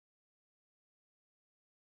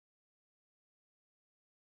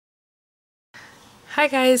Hi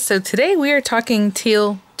guys, so today we are talking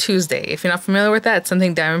Teal Tuesday. If you're not familiar with that, it's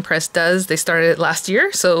something Diamond Press does. They started it last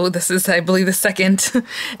year, so this is, I believe, the second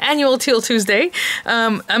annual Teal Tuesday.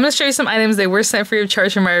 I'm going to show you some items. They were sent free of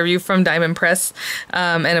charge for my review from Diamond Press,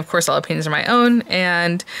 and of course all opinions are my own.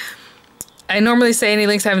 And I normally say any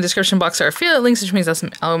links I have in the description box are affiliate links, which means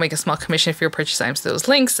I'll make a small commission if you purchase items to those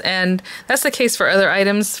links, and that's the case for other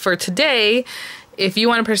items. For today, if you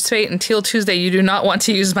want to participate in Teal Tuesday, you do not want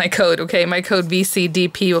to use my code, okay? My code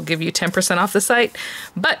VCDP will give you 10% off the site.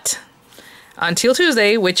 But on Teal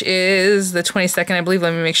Tuesday, which is the 22nd, I believe,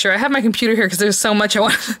 let me make sure. I have my computer here because there's so much I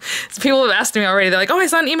want. People have asked me already. They're like, oh, I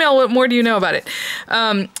saw an email. What more do you know about it?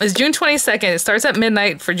 It's June 22nd. It starts at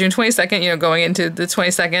midnight for June 22nd, you know, going into the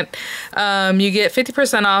 22nd. You get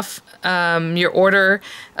 50% off your order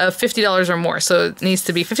of $50 or more. So it needs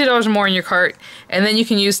to be $50 or more in your cart. And then you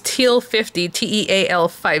can use Teal50,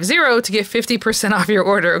 TEAL50 to get 50% off your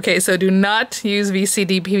order. Okay, so do not use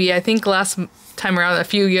VCDP. I think last time around a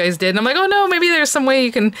few of you guys did, and I'm like, oh no, maybe there's some way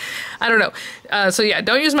you can, I don't know. So yeah,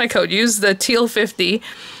 don't use my code, use the Teal50.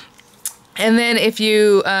 And then if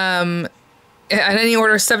you at any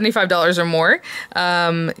order $75 or more,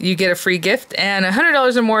 you get a free gift, and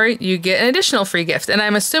 $100 or more, you get an additional free gift. And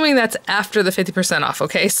I'm assuming that's after the 50% off,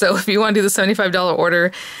 okay? So if you want to do the $75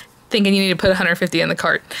 order, thinking you need to put $150 in the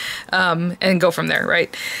cart, and go from there,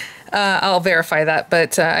 right? I'll verify that,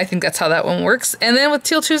 but I think that's how that one works. And then with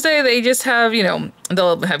Teal Tuesday, they just have, you know,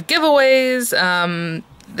 they'll have giveaways.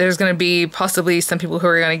 There's going to be possibly some people who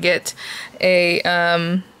are going to get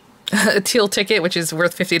a Teal ticket, which is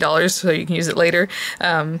worth $50, so you can use it later.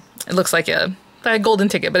 It looks like a golden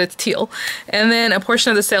ticket, but it's Teal. And then a portion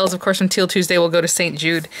of the sales, of course, from Teal Tuesday will go to St.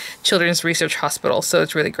 Jude Children's Research Hospital, so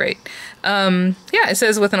it's really great. Yeah, it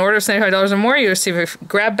says with an order of $75 or more, you receive a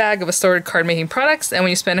grab bag of assorted card making products, and when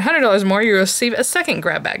you spend $100 or more, you receive a second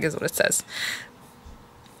grab bag, is what it says.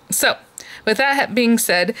 So, with that being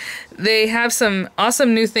said, they have some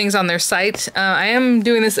awesome new things on their site. I am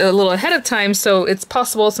doing this a little ahead of time, so it's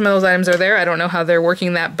possible some of those items are there. I don't know how they're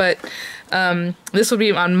working that, but this will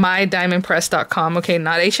be on mydiamondpress.com. Okay,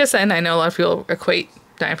 not HSN. I know a lot of people equate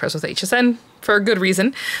Diamond Press with HSN for a good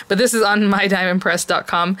reason, but this is on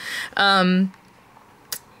mydiamondpress.com.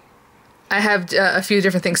 I have a few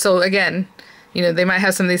different things. So again, you know, they might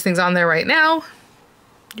have some of these things on there right now.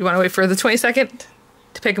 You want to wait for the 22nd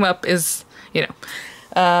to pick them up is, you know,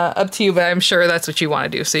 up to you, but I'm sure that's what you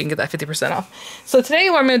want to do, so you can get that 50% off. So today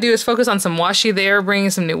what I'm going to do is focus on some washi. They are bringing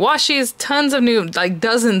some new washis, tons of new, like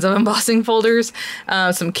dozens of embossing folders,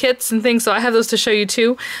 some kits and things, so I have those to show you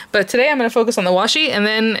too. But today I'm going to focus on the washi, and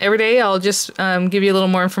then every day I'll just give you a little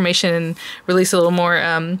more information and release a little more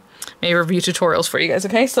maybe review tutorials for you guys,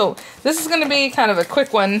 okay? So this is going to be kind of a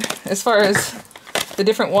quick one as far as the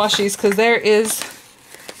different washis, because there is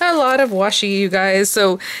a lot of washi, you guys.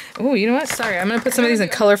 So, oh, you know what? Sorry, I'm gonna put some of these in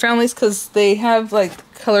color families because they have like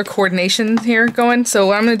color coordination here going. So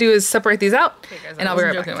what I'm gonna do is separate these out, okay, guys, and I'll be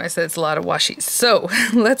right back when I said it's a lot of washis. So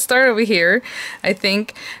let's start over here, I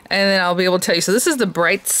think, and then I'll be able to tell you. So this is the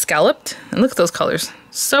bright scalloped, and look at those colors,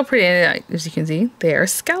 so pretty. And as you can see, they are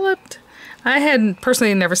scalloped. I had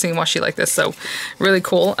personally never seen washi like this, so really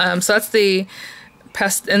cool. So that's the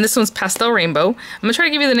and this one's Pastel Rainbow. I'm gonna try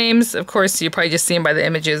to give you the names. Of course, you probably just see them by the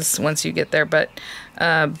images once you get there, but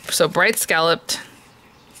so Bright Scalloped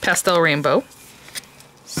Pastel Rainbow.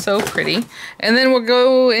 So pretty. And then we'll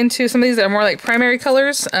go into some of these that are more like primary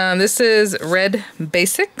colors. This is Red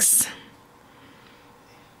Basics.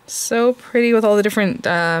 So pretty with all the different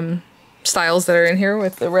styles that are in here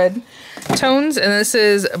with the red tones. And this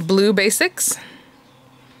is Blue Basics.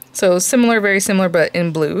 So similar, very similar, but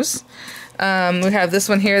in blues. We have this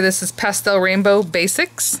one here. This is Pastel Rainbow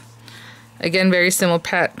Basics. Again, very similar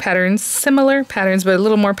patterns, but a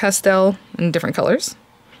little more pastel in different colors.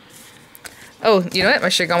 Oh, you know what? I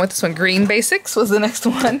should have gone with this one. Green Basics was the next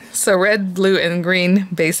one. So red, blue, and green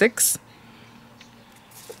basics.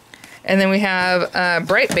 And then we have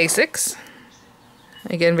Bright Basics.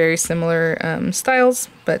 Again, very similar styles,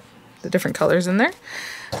 but the different colors in there.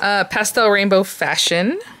 Pastel Rainbow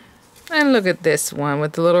Fashion. And look at this one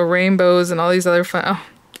with the little rainbows and all these other fun. Oh,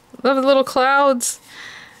 love the little clouds.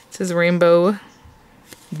 It says Rainbow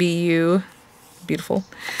BU. Beautiful.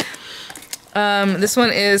 This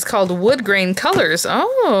one is called Wood Grain Colors.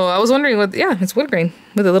 Oh, I was wondering what, yeah, it's wood grain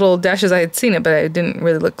with the little dashes. I had seen it, but I didn't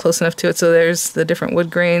really look close enough to it. So there's the different wood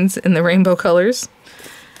grains in the rainbow colors.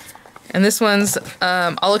 And this one's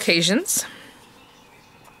All Occasions.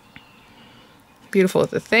 Beautiful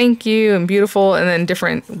with the thank you and beautiful, and then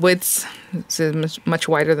different widths. It's much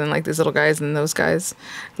wider than like these little guys and those guys.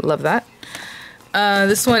 Love that.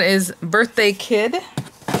 This one is Birthday Kid.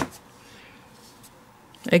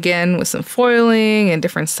 Again, with some foiling and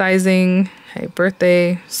different sizing. Hey,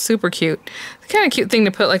 birthday, super cute. The kind of cute thing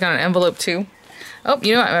to put like on an envelope too. Oh,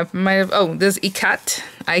 you know what? I might have, oh, this is IKAT,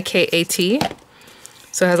 I-K-A-T.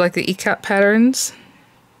 So it has like the IKAT patterns.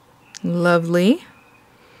 Lovely.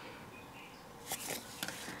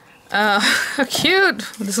 How cute.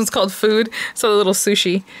 This one's called Food. So the little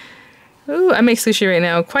sushi. Ooh, I make sushi right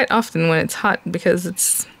now quite often when it's hot because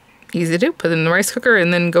it's easy to do. Put it in the rice cooker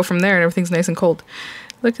and then go from there and everything's nice and cold.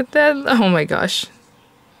 Look at that. Oh my gosh.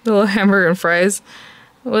 The little hamburger and fries.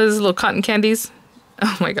 What is this, little cotton candies?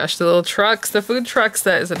 Oh my gosh, the little trucks, the food trucks.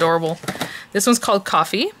 That is adorable. This one's called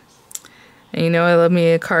Coffee. And you know I love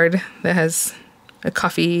me a card that has a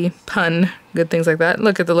coffee pun. Good things like that.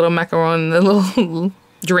 Look at the little macaron, the little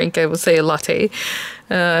drink, I would say a latte.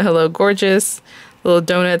 Hello, gorgeous. Little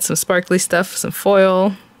donuts, some sparkly stuff, some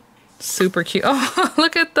foil. Super cute. Oh,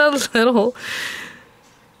 look at the little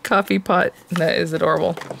coffee pot. That is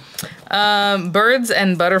adorable. Birds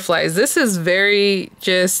and butterflies. This is very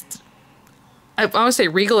just, I want to say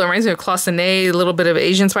regal. It reminds me of Cloisonné, a little bit of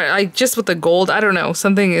Asian inspired. Just with the gold, I don't know.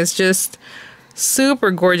 Something is just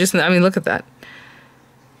super gorgeous. I mean, look at that.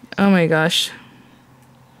 Oh my gosh.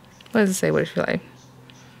 What does it say? What if you fly?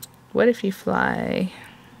 What if you fly?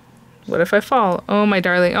 What if I fall? Oh, my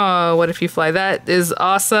darling. Oh, what if you fly? That is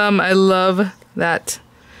awesome. I love that.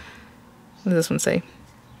 What does this one say?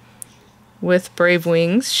 With brave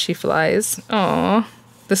wings, she flies. Oh,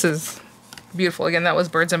 this is beautiful. Again, that was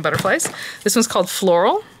Birds and Butterflies. This one's called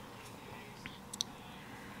Floral.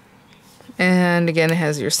 And again, it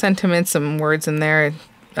has your sentiments, some words in there.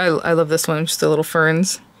 I love this one. Just the little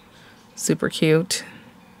ferns. Super cute.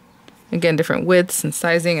 Again, different widths and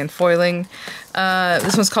sizing and foiling.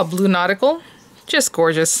 This one's called Blue Nautical. Just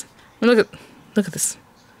gorgeous. I mean, look at this.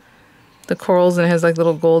 The corals, and it has like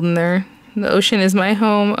little gold in there. The ocean is my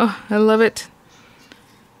home. Oh, I love it.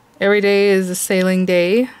 Every day is a sailing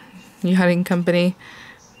day. Yachting company.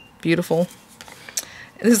 Beautiful.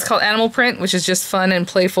 This is called Animal Print, which is just fun and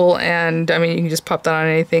playful, and I mean, you can just pop that on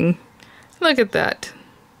anything. Look at that.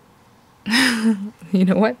 You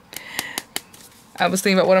know what? I was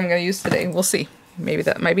thinking about what I'm going to use today. We'll see. Maybe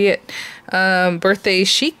that might be it. Birthday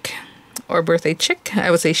chic or birthday chic.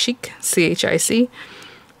 I would say chic, C-H-I-C,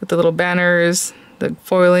 with the little banners, the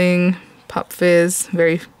foiling, pop fizz.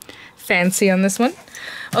 Very fancy on this one.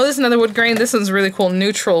 Oh, this is another wood grain. This one's really cool.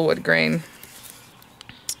 Neutral wood grain.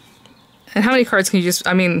 And how many cards can you just...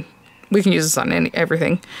 I mean, we can use this on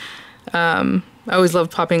everything. I always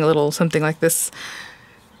love popping a little something like this.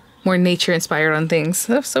 More nature inspired on things.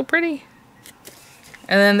 Oh, so pretty.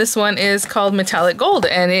 And then this one is called Metallic Gold,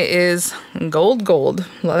 and it is gold.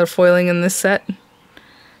 A lot of foiling in this set.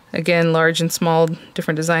 Again, large and small,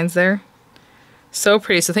 different designs there. So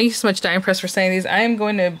pretty. So thank you so much, Dime Press, for sending these. I am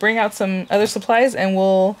going to bring out some other supplies, and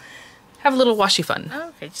we'll have a little washi fun.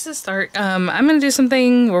 Okay, just to start, I'm going to do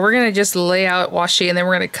something where we're going to just lay out washi, and then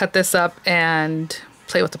we're going to cut this up and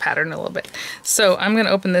play with the pattern a little bit. So I'm going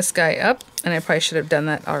to open this guy up, and I probably should have done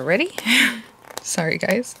that already. Sorry,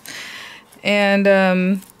 guys. And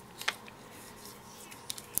I'm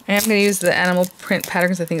going to use the animal print pattern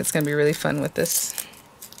because I think it's going to be really fun with this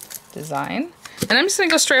design. And I'm just going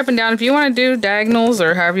to go straight up and down. If you want to do diagonals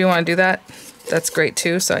or however you want to do that, that's great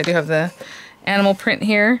too. So I do have the animal print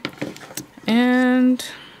here. And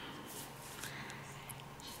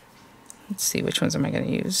let's see, which ones am I going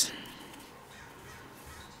to use?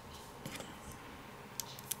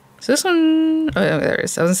 So this one, oh, there it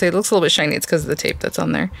is. I was going to say it looks a little bit shiny. It's because of the tape that's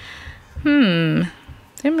on there. I'm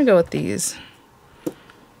going to go with these.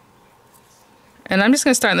 And I'm just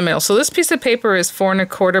going to start in the middle. So this piece of paper is 4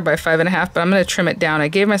 1/4 by 5 1/2, but I'm going to trim it down. I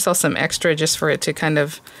gave myself some extra just for it to kind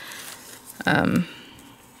of,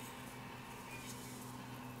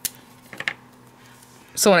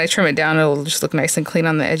 so when I trim it down, it'll just look nice and clean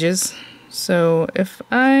on the edges. So if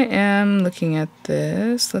I am looking at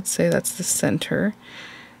this, let's say that's the center.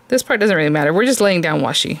 This part doesn't really matter. We're just laying down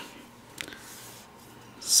washi.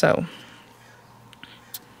 So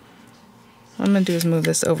what I'm going to do is move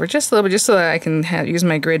this over just a little bit, just so that I can use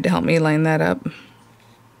my grid to help me line that up.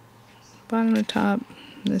 Bottom to top,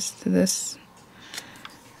 this to this.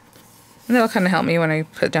 And that'll kind of help me when I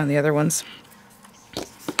put down the other ones.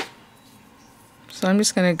 So I'm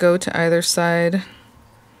just going to go to either side.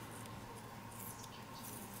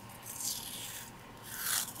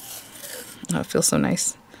 Oh, it feels so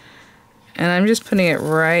nice. And I'm just putting it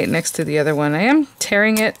right next to the other one. I am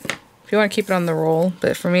tearing it. You want to keep it on the roll,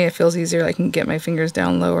 but for me it feels easier. I can get my fingers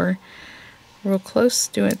down lower, real close,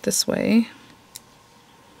 do it this way.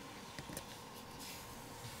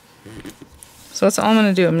 So that's all I'm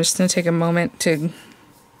going to do. I'm just going to take a moment to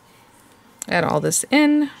add all this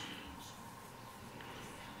in.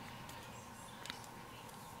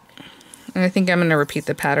 And I think I'm going to repeat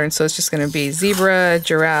the pattern, so it's just going to be zebra,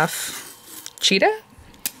 giraffe, cheetah?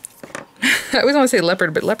 I always want to say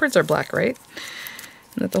leopard, but leopards are black, right?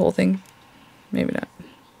 Isn't that the whole thing? Maybe not.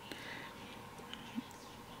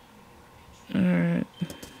 Alright.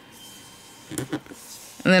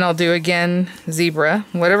 And then I'll do again zebra,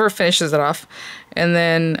 whatever finishes it off. And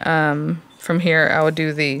then from here I would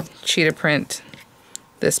do the cheetah print,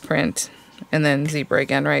 this print, and then zebra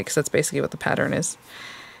again, right? Because that's basically what the pattern is.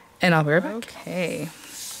 And I'll be right back. Okay.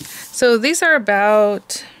 So these are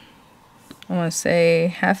about, I want to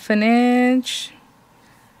say 1/2 inch,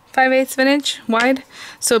 5/8 of an inch wide.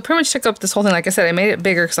 So it pretty much took up this whole thing. Like I said, I made it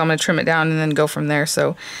bigger because I'm going to trim it down and then go from there.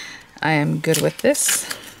 So I am good with this.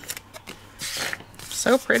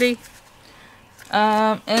 So pretty.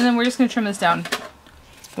 And then we're just going to trim this down.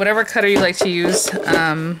 Whatever cutter you like to use.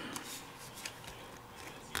 I'm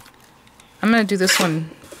going to do this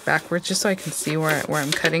one backwards just so I can see where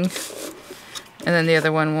I'm cutting. And then the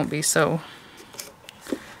other one won't be so...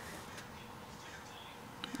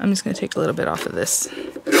 I'm just going to take a little bit off of this.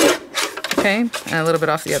 Okay, and a little bit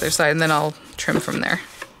off the other side, and then I'll trim from there.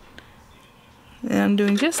 And I'm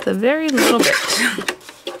doing just a very little bit.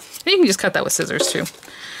 You can just cut that with scissors too.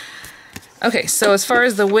 Okay, so as far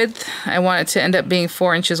as the width, I want it to end up being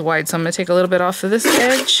 4 inches wide. So I'm going to take a little bit off of this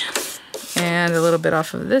edge and a little bit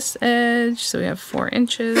off of this edge. So we have 4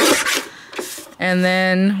 inches. And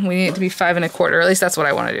then we need it to be 5 1/4. At least that's what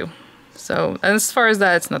I want to do. So as far as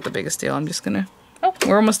that, it's not the biggest deal. I'm just going to... Oh,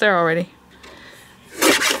 we're almost there already.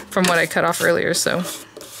 From what I cut off earlier, so...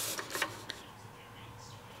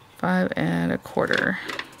 5 1/4.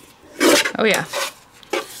 Oh yeah.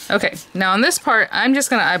 Okay, now on this part, I'm just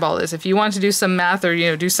gonna eyeball this. If you want to do some math or,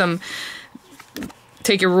 do some,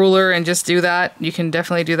 take your ruler and just do that, you can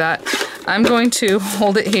definitely do that. I'm going to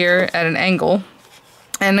hold it here at an angle,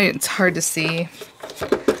 and it's hard to see.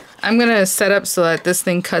 I'm gonna set up so that this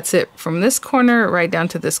thing cuts it from this corner right down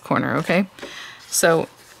to this corner, okay? So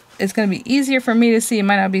it's gonna be easier for me to see. It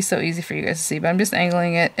might not be so easy for you guys to see, but I'm just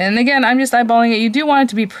angling it. And again, I'm just eyeballing it. You do want it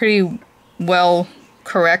to be pretty well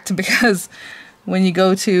correct, because when you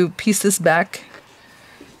go to piece this back,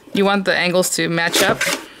 you want the angles to match up.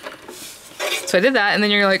 So I did that, and then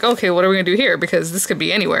you're like, okay, what are we gonna do here? Because this could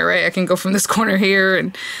be anywhere, right? I can go from this corner here,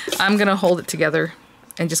 and I'm gonna hold it together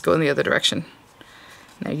and just go in the other direction.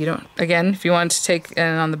 Now you don't, again, if you want to take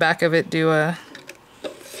and on the back of it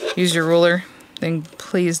use your ruler, then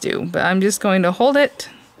please do. But I'm just going to hold it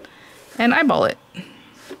and eyeball it.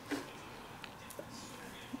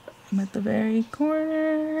 I'm at the very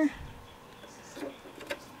corner.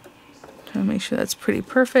 Trying to make sure that's pretty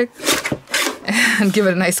perfect. And give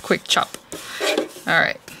it a nice quick chop.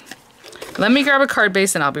 Alright. Let me grab a card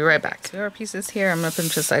base and I'll be right back. There are pieces here. I'm going to put them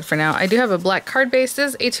to the side for now. I do have a black card base.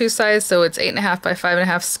 This is A2 size, so it's 8.5 by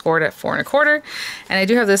 5.5, scored at 4 1/4. And I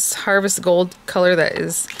do have this Harvest Gold color that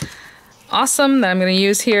is awesome that I'm going to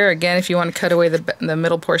use here. Again, if you want to cut away the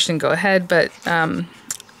middle portion, go ahead. But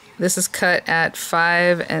this is cut at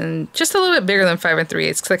 5 and just a little bit bigger than 5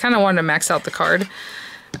 3/8 because I kind of wanted to max out the card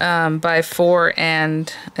by 4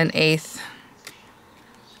 1/8.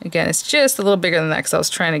 Again, it's just a little bigger than that because I was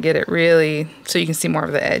trying to get it really so you can see more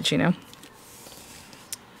of the edge, And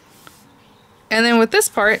then with this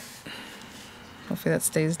part, hopefully that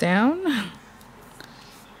stays down.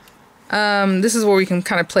 This is where we can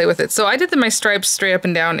kind of play with it. So I did my stripes straight up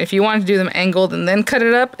and down. If you want to do them angled and then cut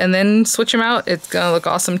it up and then switch them out, it's gonna look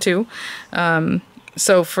awesome too.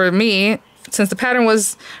 So for me, since the pattern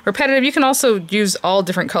was repetitive, you can also use all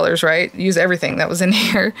different colors, right? Use everything that was in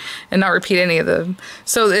here and not repeat any of them.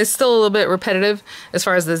 So it's still a little bit repetitive as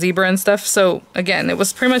far as the zebra and stuff. So again, it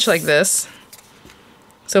was pretty much like this.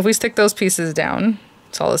 So if we stick those pieces down,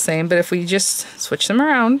 it's all the same. But if we just switch them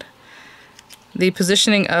around, the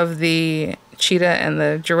positioning of the cheetah and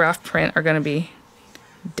the giraffe print are going to be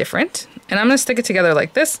different. And I'm going to stick it together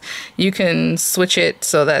like this. You can switch it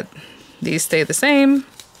so that these stay the same.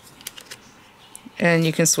 And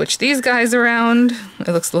you can switch these guys around. It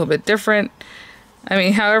looks a little bit different. I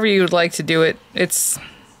mean, however you would like to do it, it's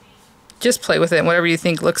just play with it. Whatever you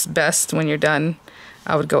think looks best when you're done,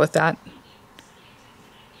 I would go with that.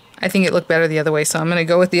 I think it looked better the other way, so I'm going to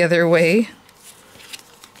go with the other way.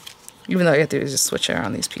 Even though all you have to do is just switch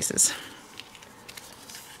around these pieces.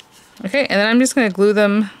 Okay, and then I'm just going to glue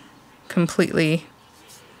them completely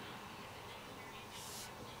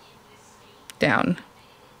down.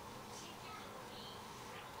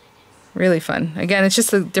 Really fun. Again, it's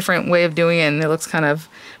just a different way of doing it, and it looks kind of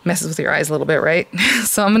messes with your eyes a little bit, right?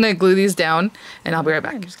 So I'm going to glue these down, and I'll be right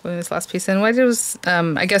back. I'm just gluing this last piece in. What I did was,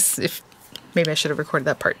 I guess if maybe I should have recorded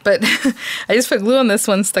that part, but I just put glue on this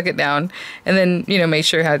one, stuck it down, and then, you know, made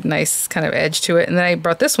sure it had a nice kind of edge to it. And then I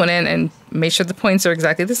brought this one in and made sure the points are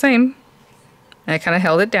exactly the same. And I kind of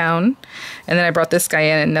held it down. And then I brought this guy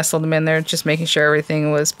in and nestled him in there, just making sure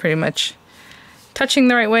everything was pretty much touching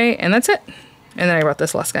the right way. And that's it. And then I brought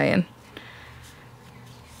this last guy in.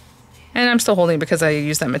 And I'm still holding it because I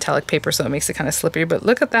use that metallic paper, so it makes it kind of slippery. But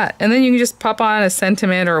look at that. And then you can just pop on a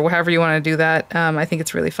sentiment or however you want to do that. I think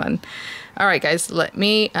it's really fun. All right, guys, let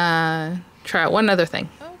me try out one other thing.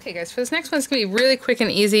 Okay, guys, for this next one, it's going to be really quick and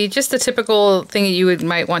easy. Just the typical thing that you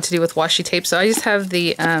might want to do with washi tape. So I just have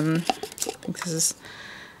the, I think this is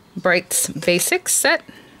Bright's Basics set.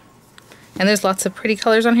 And there's lots of pretty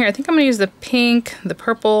colors on here. I think I'm going to use the pink, the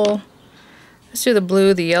purple. Let's do the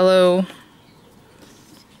blue, the yellow.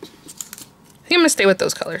 I think I'm going to stay with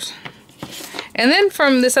those colors. And then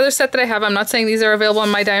from this other set that I have, I'm not saying these are available on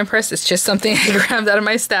my die and press, it's just something I grabbed out of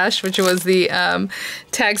my stash, which was the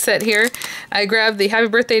tag set here. I grabbed the Happy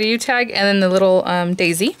Birthday to You tag and then the little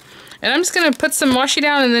daisy. And I'm just going to put some washi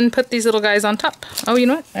down and then put these little guys on top. Oh, you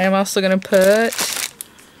know what? I'm also going to put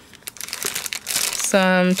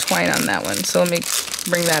some twine on that one. So let me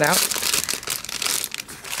bring that out.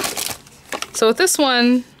 So with this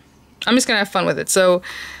one, I'm just going to have fun with it. So,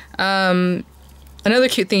 another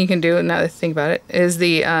cute thing you can do, now that I think about it, is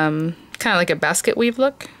the kind of like a basket weave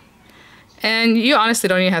look. And you honestly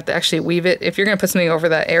don't even have to actually weave it. If you're going to put something over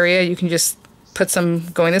that area, you can just put some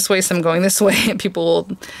going this way, some going this way, and people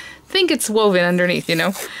will think it's woven underneath, you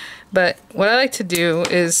know. But what I like to do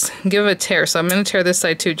is give it a tear. So I'm going to tear this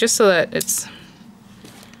side too, just so that it's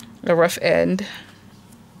a rough end.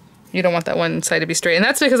 You don't want that one side to be straight. And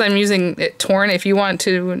that's because I'm using it torn. If you want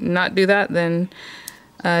to not do that, then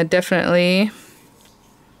definitely...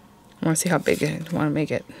 I want to see how big I want to make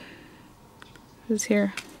it. This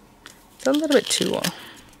here. It's a little bit too long.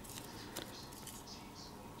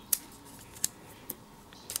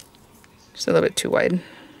 Just a little bit too wide.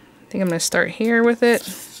 I think I'm going to start here with it.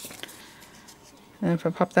 And if I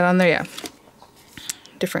pop that on there, yeah.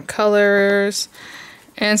 Different colors.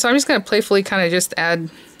 And so I'm just going to playfully kind of just add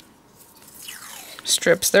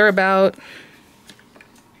strips. They're about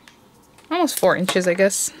almost 4 inches, I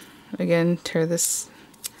guess. Again, tear this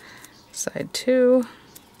side too.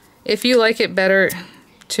 If you like it better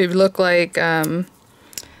to look like the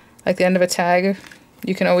end of a tag,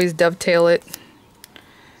 you can always dovetail it.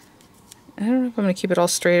 I don't know if I'm going to keep it all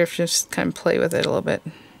straight or if just kind of play with it a little bit.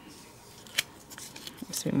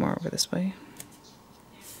 Let's do more over this way.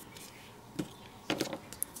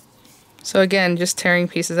 So again, just tearing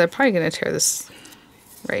pieces. I'm probably going to tear this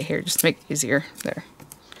right here just to make it easier. There.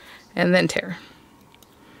 And then tear.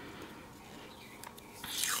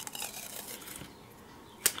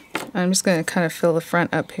 I'm just going to kind of fill the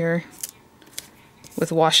front up here with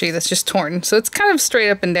washi that's just torn. So it's kind of straight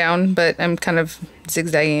up and down, but I'm kind of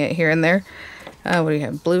zigzagging it here and there. What do you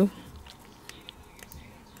have? Blue.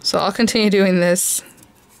 So I'll continue doing this,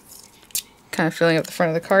 kind of filling up the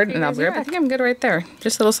front of the card, and I'll be right back. I think I'm good right there.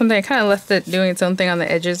 Just a little something. I kind of left it doing its own thing on the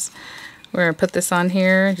edges. We're going to put this on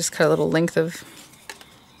here, just cut a little length of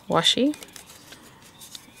washi.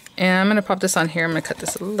 And I'm going to pop this on here. I'm going to cut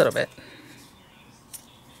this a little bit.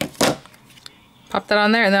 Pop that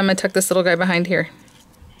on there, and then I'm going to tuck this little guy behind here.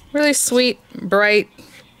 Really sweet, bright,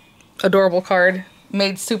 adorable card.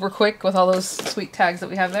 Made super quick with all those sweet tags that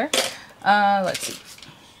we have there. Let's see.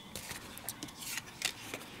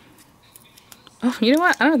 Oh, you know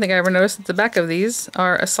what? I don't think I ever noticed that the back of these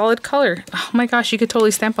are a solid color. Oh my gosh, you could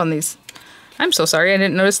totally stamp on these. I'm so sorry I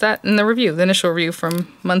didn't notice that in the review, the initial review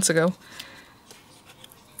from months ago.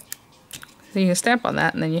 So you can stamp on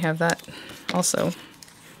that, and then you have that also.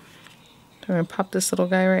 I'm going to pop this little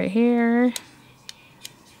guy right here.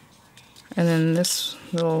 And then this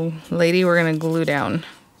little lady we're going to glue down.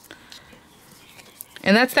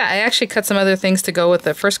 And that's that. I actually cut some other things to go with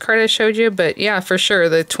the first card I showed you. But yeah, for sure,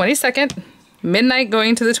 the 22nd, midnight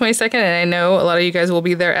going to the 22nd. And I know a lot of you guys will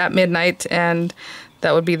be there at midnight. And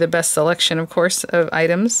that would be the best selection, of course, of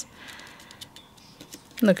items.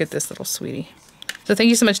 Look at this little sweetie. So thank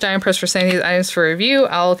you so much, Die and Press, for sending these items for review.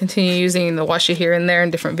 I'll continue using the washi here and there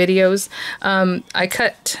in different videos. I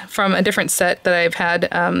cut from a different set that I've had.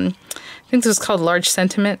 I think this is called Large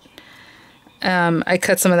Sentiment. I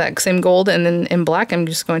cut some of that same gold, and then in black I'm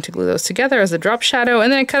just going to glue those together as a drop shadow.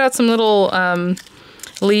 And then I cut out some little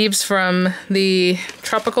leaves from the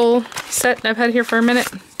tropical set I've had here for a minute.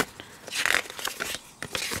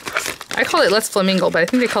 I call it Let's Flamingo, but I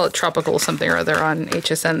think they call it Tropical something or other on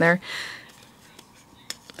HSN there.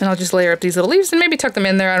 And I'll just layer up these little leaves and maybe tuck them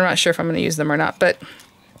in there. I'm not sure if I'm going to use them or not, but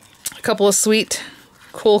a couple of sweet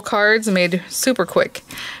cool cards made super quick.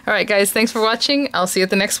 All right, guys, thanks for watching. I'll see you at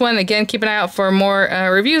the next one. Again, keep an eye out for more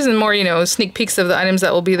reviews and more, you know, sneak peeks of the items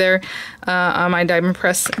that will be there on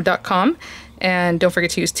mydiamondpress.com. And don't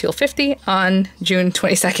forget to use Teal 50 on June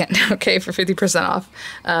 22nd, okay, for 50% off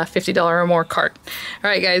 $50 or more cart. All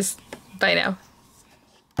right, guys, bye now.